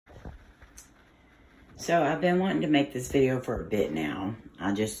So I've been wanting to make this video for a bit now.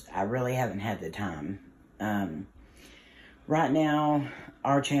 I really haven't had the time. Right now,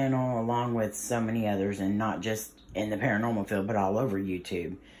 our channel, along with so many others, and not just in the paranormal field, but all over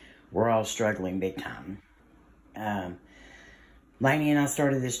YouTube, we're all struggling big time. Layne and I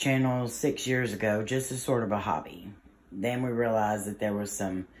started this channel 6 years ago, just as sort of a hobby. Then we realized that there was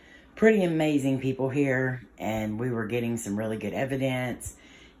some pretty amazing people here, and we were getting some really good evidence,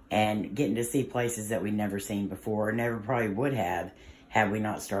 and getting to see places that we'd never seen before, or never probably would have, had we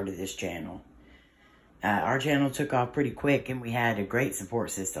not started this channel. Our channel took off pretty quick, and we had a great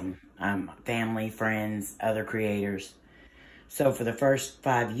support system. Family, friends, other creators. So for the first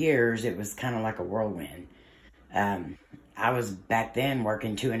 5 years, it was kind of like a whirlwind. I was back then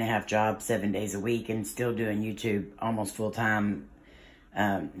working 2.5 jobs, 7 days a week, and still doing YouTube almost full time.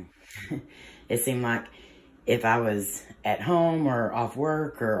 It seemed like if I was at home or off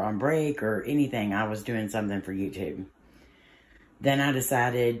work or on break or anything, I was doing something for YouTube. Then I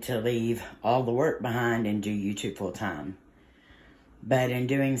decided to leave all the work behind and do YouTube full time. But in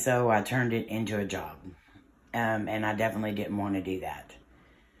doing so, I turned it into a job. And I definitely didn't want to do that.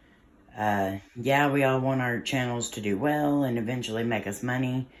 Yeah, we all want our channels to do well and eventually make us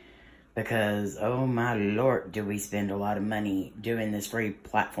money. Because, oh my lord, do we spend a lot of money doing this free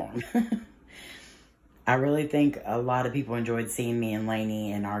platform. I really think a lot of people enjoyed seeing me and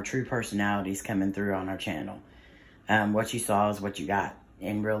Layne and our true personalities coming through on our channel. What you saw is what you got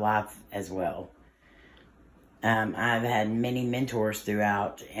in real life as well. I've had many mentors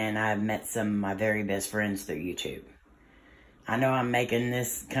throughout, and I've met some of my very best friends through YouTube. I know I'm making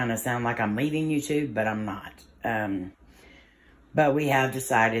this kind of sound like I'm leaving YouTube, but I'm not. But we have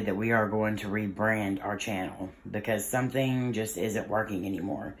decided that we are going to rebrand our channel because something just isn't working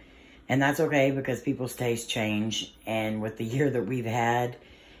anymore. And that's okay because people's tastes change, and with the year that we've had,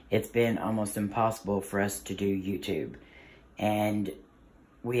 it's been almost impossible for us to do YouTube. And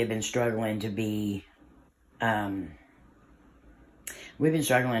we have been struggling to be, we've been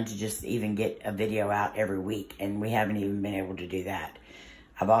struggling to just even get a video out every week, and we haven't even been able to do that.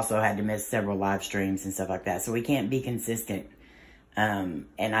 I've also had to miss several live streams and stuff like that, so we can't be consistent. And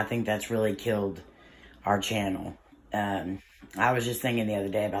I think that's really killed our channel. I was just thinking the other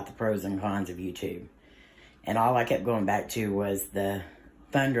day about the pros and cons of YouTube. And all I kept going back to was the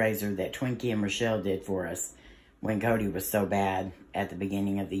fundraiser that Twinkie and Rochelle did for us when Cody was so bad at the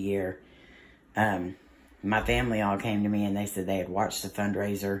beginning of the year. My family all came to me and they said they had watched the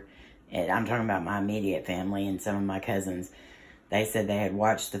fundraiser. And I'm talking about my immediate family and some of my cousins. They said they had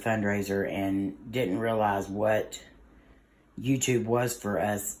watched the fundraiser and didn't realize what YouTube was for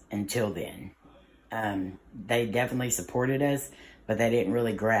us until then. They definitely supported us, but they didn't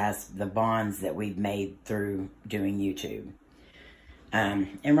really grasp the bonds that we've made through doing YouTube.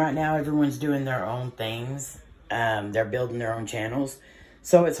 And right now, everyone's doing their own things. They're building their own channels.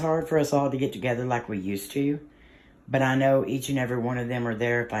 So it's hard for us all to get together like we used to. But I know each and every one of them are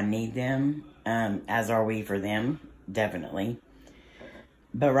there if I need them, as are we for them, definitely.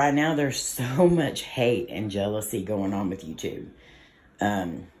 But right now, there's so much hate and jealousy going on with YouTube.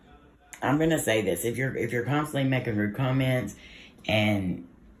 I'm gonna say this: if you're constantly making rude comments and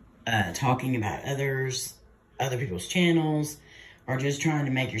talking about other people's channels, or just trying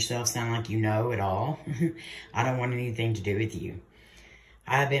to make yourself sound like you know it all, I don't want anything to do with you.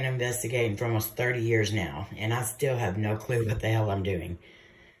 I've been investigating for almost 30 years now, and I still have no clue what the hell I'm doing.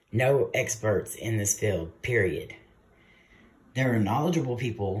 No experts in this field, period. There are knowledgeable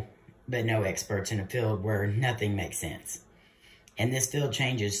people, but no experts in a field where nothing makes sense. And this field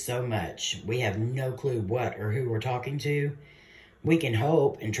changes so much. We have no clue what or who we're talking to. We can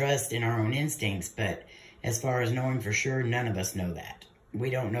hope and trust in our own instincts, but as far as knowing for sure, none of us know that. We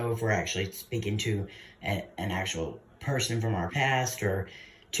don't know if we're actually speaking to an actual person from our past or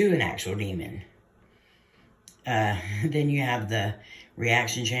to an actual demon. Then you have the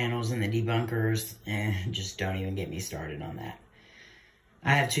reaction channels and the debunkers. Just don't even get me started on that.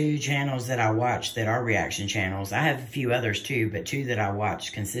 I have 2 channels that I watch that are reaction channels. I have a few others too, but 2 that I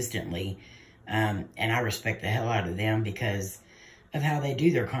watch consistently. And I respect the hell out of them because of how they do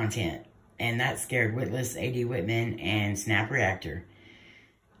their content. And that's Scared Witless, AD Whitman, and Snap Reactor.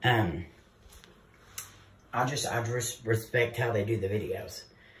 I just respect how they do the videos.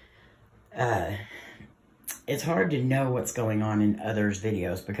 It's hard to know what's going on in others'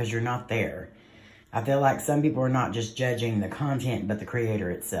 videos because you're not there. I feel like some people are not just judging the content, but the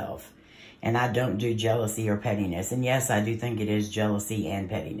creator itself. And I don't do jealousy or pettiness. And yes, I do think it is jealousy and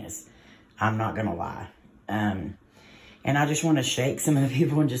pettiness. I'm not going to lie. And I just want to shake some of the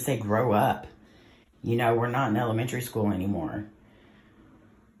people and just say, grow up. You know, we're not in elementary school anymore.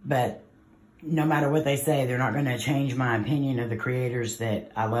 But no matter what they say, they're not going to change my opinion of the creators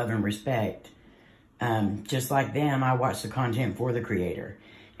that I love and respect. Just like them, I watch the content for the creator.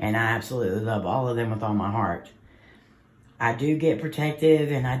 And I absolutely love all of them with all my heart. I do get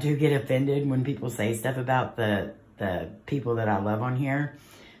protective and I do get offended when people say stuff about the people that I love on here.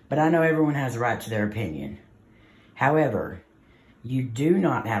 But I know everyone has a right to their opinion. However, you do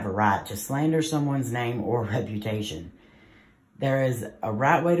not have a right to slander someone's name or reputation. There is a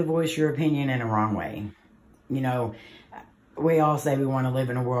right way to voice your opinion and a wrong way. You know, we all say we want to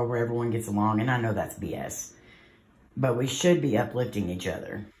live in a world where everyone gets along, and I know that's BS. But we should be uplifting each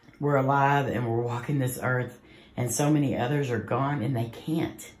other. We're alive and we're walking this earth, and so many others are gone and they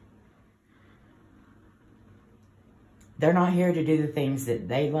can't. They're not here to do the things that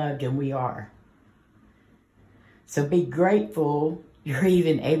they loved and we are. So be grateful you're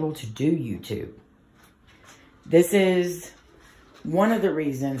even able to do YouTube. This is one of the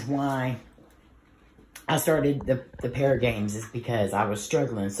reasons why I started the pair games, is because I was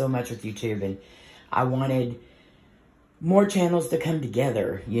struggling so much with YouTube and I wanted more channels to come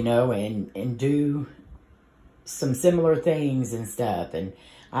together, you know, and do some similar things and stuff. And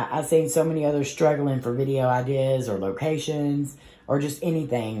I've seen so many others struggling for video ideas or locations or just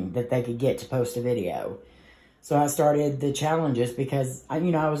anything that they could get to post a video. So I started the challenges because, I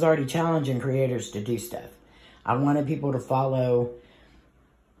was already challenging creators to do stuff. I wanted people to follow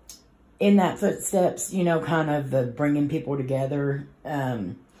in that footsteps, kind of the bringing people together,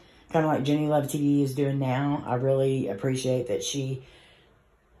 kind of like Jenny Love TV is doing now. I really appreciate that she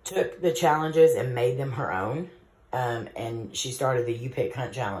took the challenges and made them her own. And she started the You Pick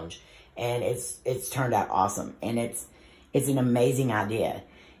Hunt Challenge, and it's turned out awesome. And it's an amazing idea.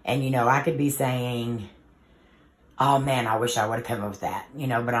 And, I could be saying, oh man, I wish I would have come up with that,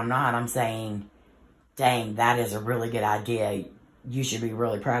 but I'm not. I'm saying, dang, that is a really good idea. You should be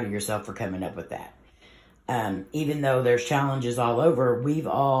really proud of yourself for coming up with that. Even though there's challenges all over, we've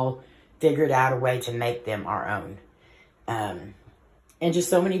all figured out a way to make them our own. And just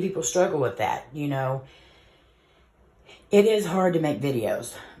so many people struggle with that, It is hard to make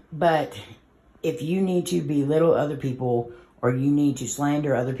videos, but if you need to belittle other people, or you need to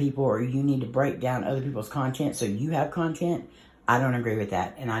slander other people, or you need to break down other people's content so you have content, I don't agree with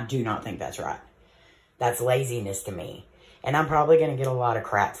that, and I do not think that's right. That's laziness to me. And I'm probably going to get a lot of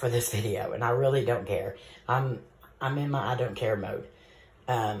crap for this video, and I really don't care. I'm in my I don't care mode.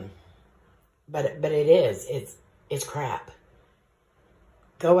 But it is. It's crap.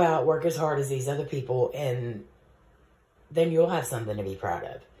 Go out, work as hard as these other people, and then you'll have something to be proud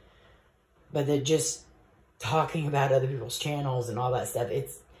of. But they're just talking about other people's channels and all that stuff,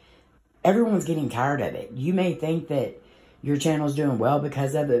 everyone's getting tired of it. You may think that your channel's doing well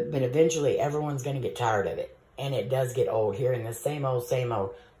because of it, but eventually everyone's going to get tired of it. And it does get old, hearing the same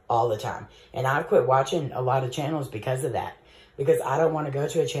old all the time. And I've quit watching a lot of channels because of that. Because I don't want to go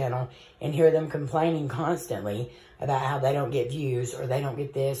to a channel and hear them complaining constantly about how they don't get views, or they don't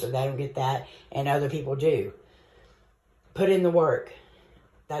get this, or they don't get that, and other people do. Put in the work.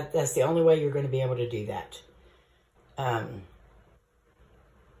 That's the only way you're going to be able to do that. I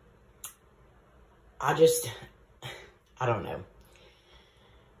don't know.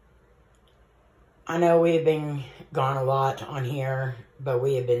 I know we have been gone a lot on here, but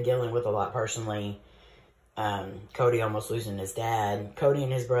we have been dealing with a lot personally. Cody almost losing his dad. Cody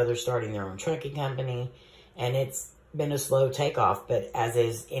and his brother starting their own trucking company. And it's been a slow takeoff, but as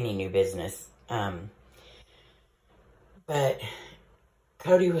is any new business. But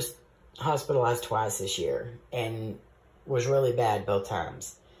Cody was hospitalized twice this year and was really bad both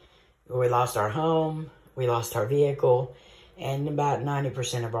times. We lost our home, we lost our vehicle, and about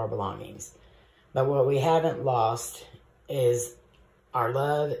 90% of our belongings. But what we haven't lost is our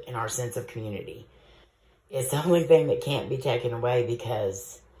love and our sense of community. It's the only thing that can't be taken away,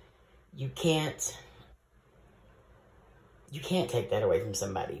 because you can't take that away from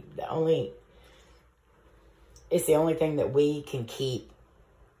somebody. It's the only thing that we can keep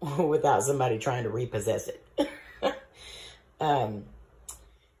without somebody trying to repossess it.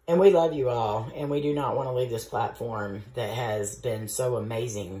 And we love you all, and we do not want to leave this platform that has been so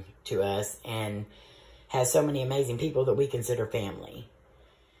amazing to us and has so many amazing people that we consider family.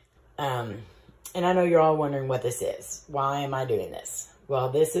 And I know you're all wondering what this is. Why am I doing this? Well,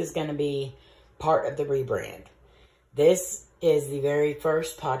 this is going to be part of the rebrand. This is the very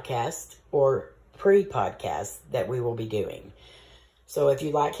first podcast, or pre-podcast, that we will be doing. So if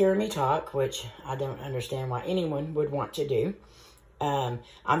you like hearing me talk, which I don't understand why anyone would want to do, I'm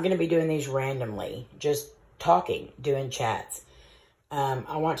going to be doing these randomly, just talking, doing chats.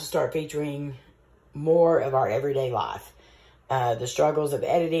 I want to start featuring more of our everyday life. the struggles of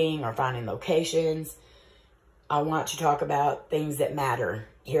editing or finding locations. I want to talk about things that matter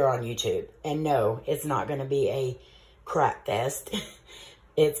here on YouTube. And no, it's not going to be a crap fest.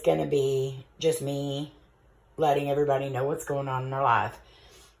 It's going to be just me letting everybody know what's going on in their life.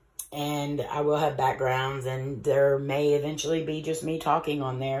 And I will have backgrounds, and there may eventually be just me talking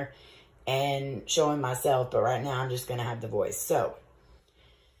on there and showing myself. But right now, I'm just going to have the voice. So,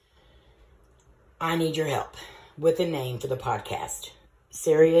 I need your help with a name for the podcast.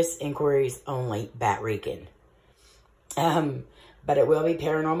 Serious Inquiries Only Bat Rican. But it will be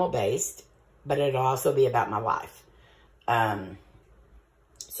paranormal based, but it'll also be about my life.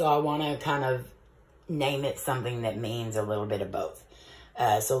 So I want to kind of name it something that means a little bit of both.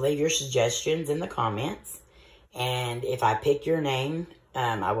 So leave your suggestions in the comments. And if I pick your name,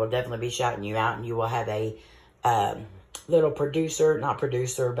 I will definitely be shouting you out, and you will have a little producer, not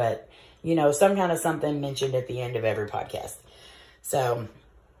producer, but, you know, some kind of something mentioned at the end of every podcast. So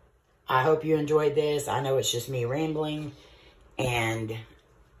I hope you enjoyed this. I know it's just me rambling, and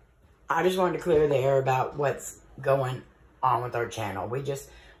I just wanted to clear the air about what's going on with our channel.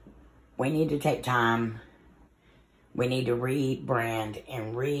 We need to take time. We need to rebrand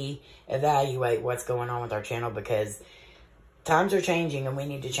and reevaluate what's going on with our channel, because times are changing and we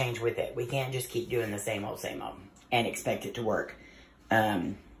need to change with it. We can't just keep doing the same old and expect it to work.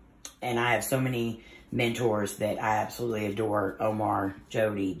 And I have so many mentors that I absolutely adore. Omar,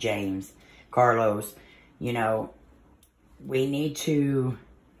 Jody, James, Carlos. You know, we need to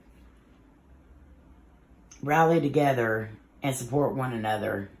rally together and support one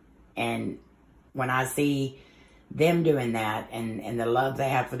another. And when I see them doing that, and the love they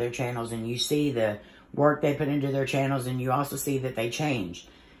have for their channels, and you see the work they put into their channels, and you also see that they change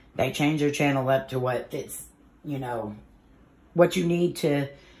their channel up to what it's, you know, what you need to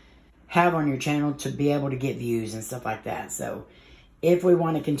have on your channel to be able to get views and stuff like that. So if we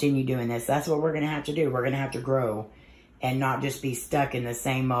want to continue doing this, that's what we're going to have to do. We're going to have to grow and not just be stuck in the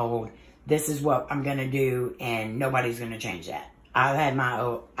same old, this is what I'm going to do, and nobody's going to change that. I've had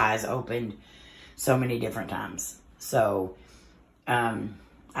my eyes opened so many different times. So I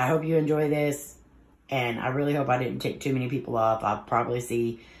hope you enjoy this, and I really hope I didn't tick too many people off. I'll probably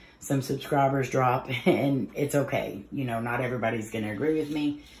see some subscribers drop, and it's okay. You know, not everybody's going to agree with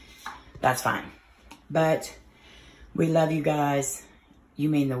me. That's fine. But we love you guys. You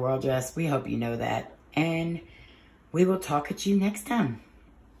mean the world to us. We hope you know that. And we will talk at you next time.